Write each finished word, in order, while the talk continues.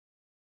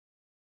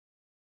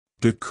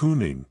De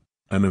Kooning,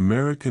 An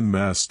American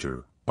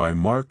Master, by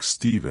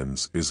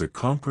art.Stevens is a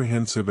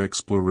comprehensive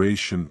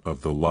exploration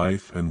of the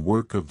life and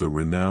work of the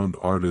renowned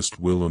artist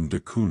Willem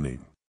de Kooning.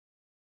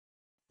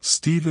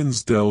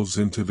 Stevens delves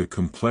into the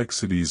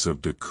complexities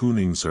of de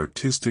Kooning's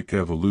artistic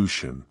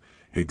evolution,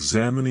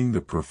 examining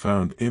the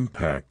profound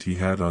impact he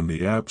had on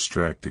the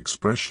abstract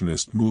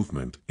expressionist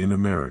movement in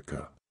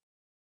America.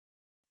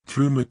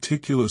 Through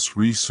meticulous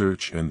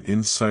research and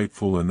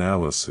insightful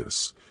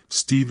analysis,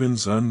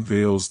 Stevens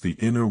unveils the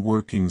inner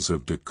workings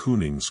of de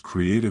Kooning's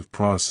creative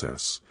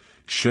process,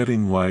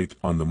 shedding light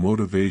on the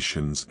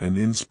motivations and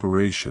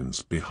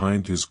inspirations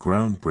behind his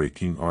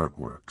groundbreaking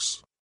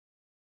artworks.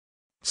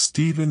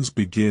 Stevens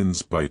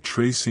begins by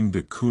tracing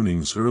de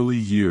Kooning's early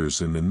years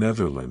in the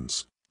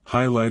Netherlands,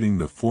 highlighting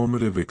the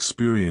formative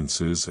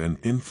experiences and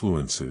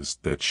influences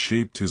that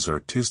shaped his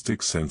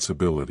artistic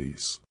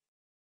sensibilities.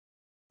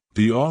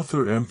 The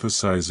author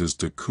emphasizes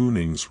de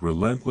Kooning's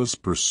relentless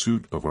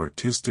pursuit of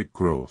artistic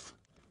growth,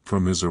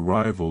 from his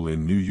arrival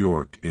in New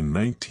York in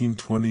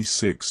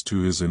 1926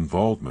 to his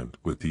involvement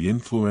with the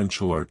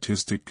influential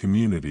artistic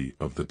community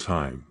of the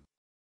time.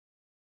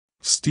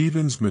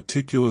 Stevens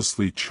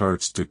meticulously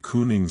charts de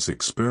Kooning's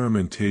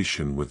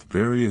experimentation with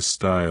various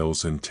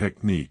styles and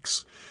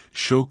techniques,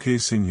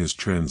 showcasing his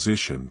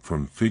transition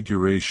from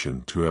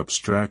figuration to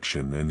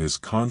abstraction and his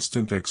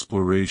constant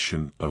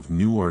exploration of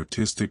new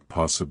artistic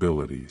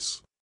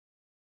possibilities.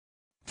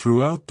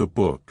 Throughout the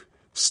book,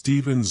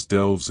 Stevens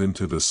delves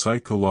into the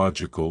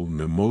psychological and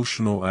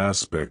emotional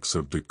aspects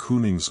of de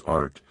Kooning's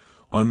art,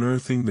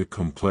 unearthing the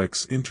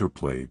complex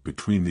interplay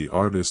between the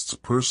artist's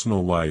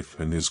personal life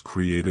and his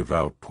creative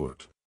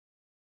output.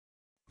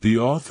 The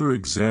author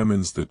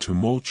examines the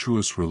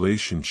tumultuous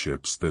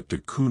relationships that de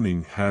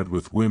Kooning had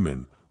with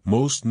women,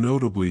 most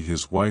notably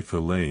his wife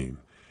Elaine,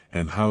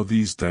 and how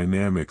these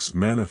dynamics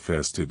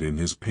manifested in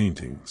his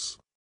paintings.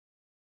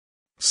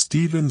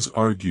 Stevens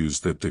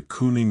argues that de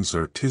Kooning's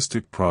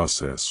artistic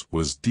process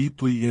was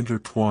deeply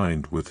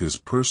intertwined with his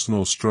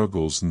personal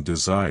struggles and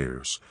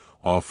desires,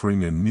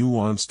 offering a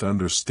nuanced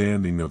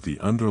understanding of the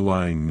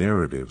underlying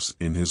narratives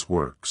in his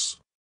works.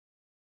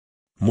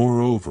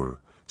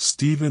 Moreover,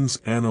 Stevens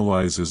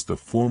analyzes the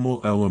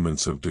formal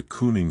elements of de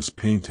Kooning's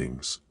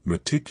paintings,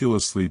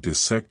 meticulously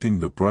dissecting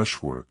the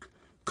brushwork,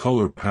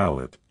 color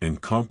palette,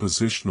 and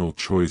compositional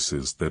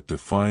choices that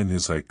define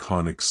his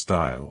iconic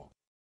style.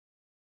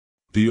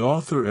 The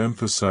author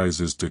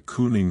emphasizes de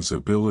Kooning's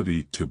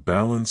ability to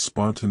balance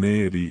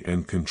spontaneity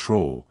and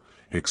control,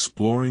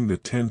 exploring the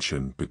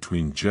tension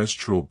between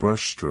gestural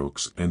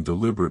brushstrokes and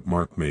deliberate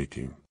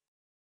mark-making.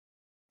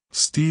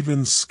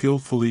 Stevens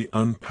skillfully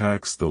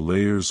unpacks the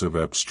layers of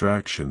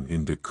abstraction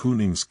in de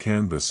Kooning's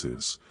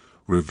canvases,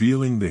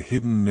 revealing the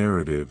hidden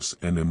narratives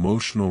and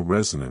emotional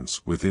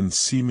resonance within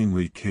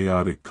seemingly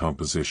chaotic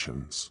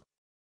compositions.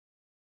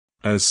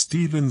 As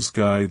Stevens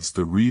guides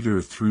the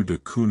reader through de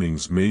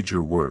Kooning's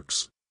major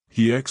works,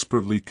 he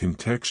expertly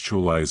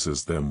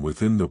contextualizes them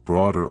within the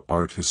broader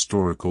art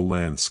historical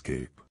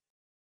landscape.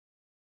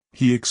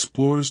 He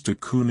explores de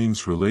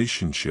Kooning's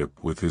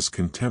relationship with his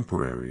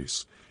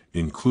contemporaries,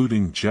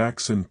 including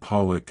Jackson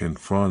Pollock and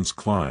Franz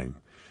Kline,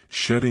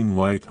 shedding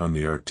light on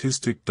the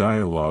artistic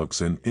dialogues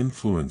and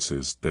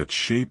influences that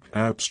shaped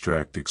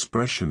abstract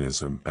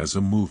expressionism as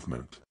a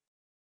movement.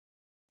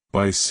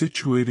 By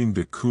situating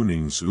de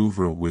Kooning's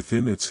oeuvre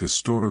within its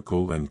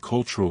historical and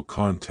cultural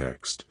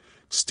context,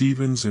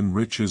 Stevens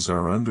enriches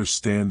our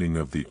understanding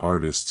of the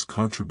artist's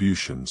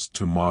contributions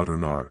to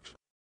modern art.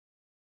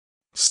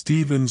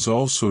 Stevens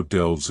also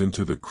delves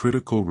into the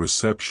critical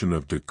reception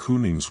of de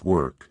Kooning's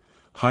work,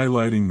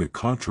 highlighting the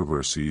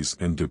controversies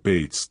and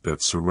debates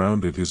that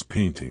surrounded his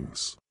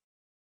paintings.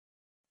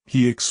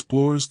 He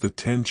explores the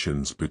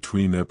tensions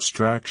between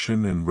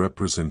abstraction and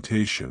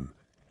representation,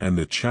 and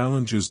the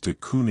challenges de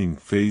Kooning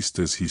faced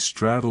as he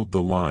straddled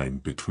the line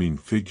between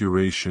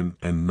figuration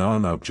and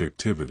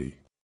non-objectivity.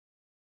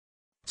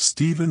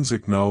 Stevens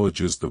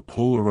acknowledges the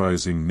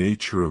polarizing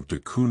nature of de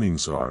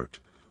Kooning's art,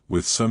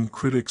 with some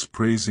critics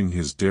praising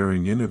his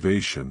daring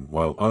innovation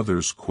while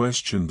others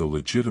question the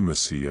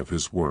legitimacy of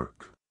his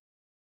work.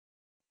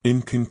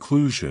 In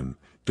conclusion,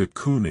 de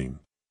Kooning,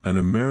 An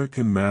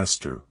American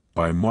Master,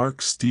 by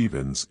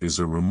art.Stevens is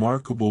a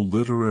remarkable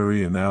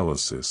literary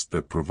analysis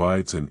that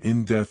provides an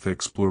in-depth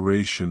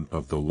exploration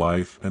of the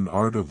life and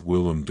art of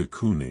Willem de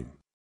Kooning.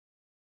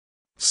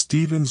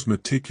 Stevens'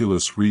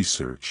 meticulous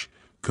research,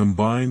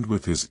 combined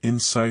with his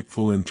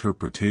insightful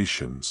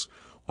interpretations,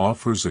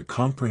 offers a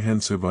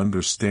comprehensive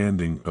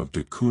understanding of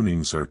de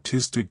Kooning's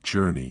artistic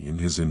journey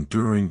and his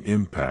enduring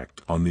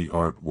impact on the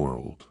art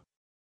world.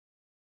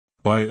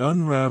 By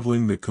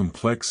unraveling the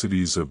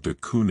complexities of de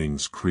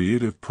Kooning's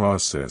creative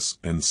process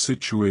and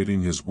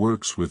situating his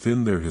works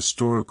within their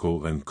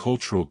historical and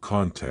cultural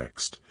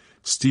context,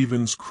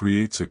 Stevens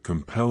creates a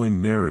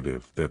compelling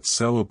narrative that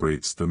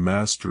celebrates the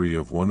mastery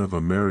of one of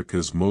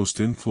America's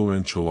most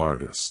influential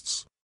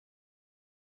artists.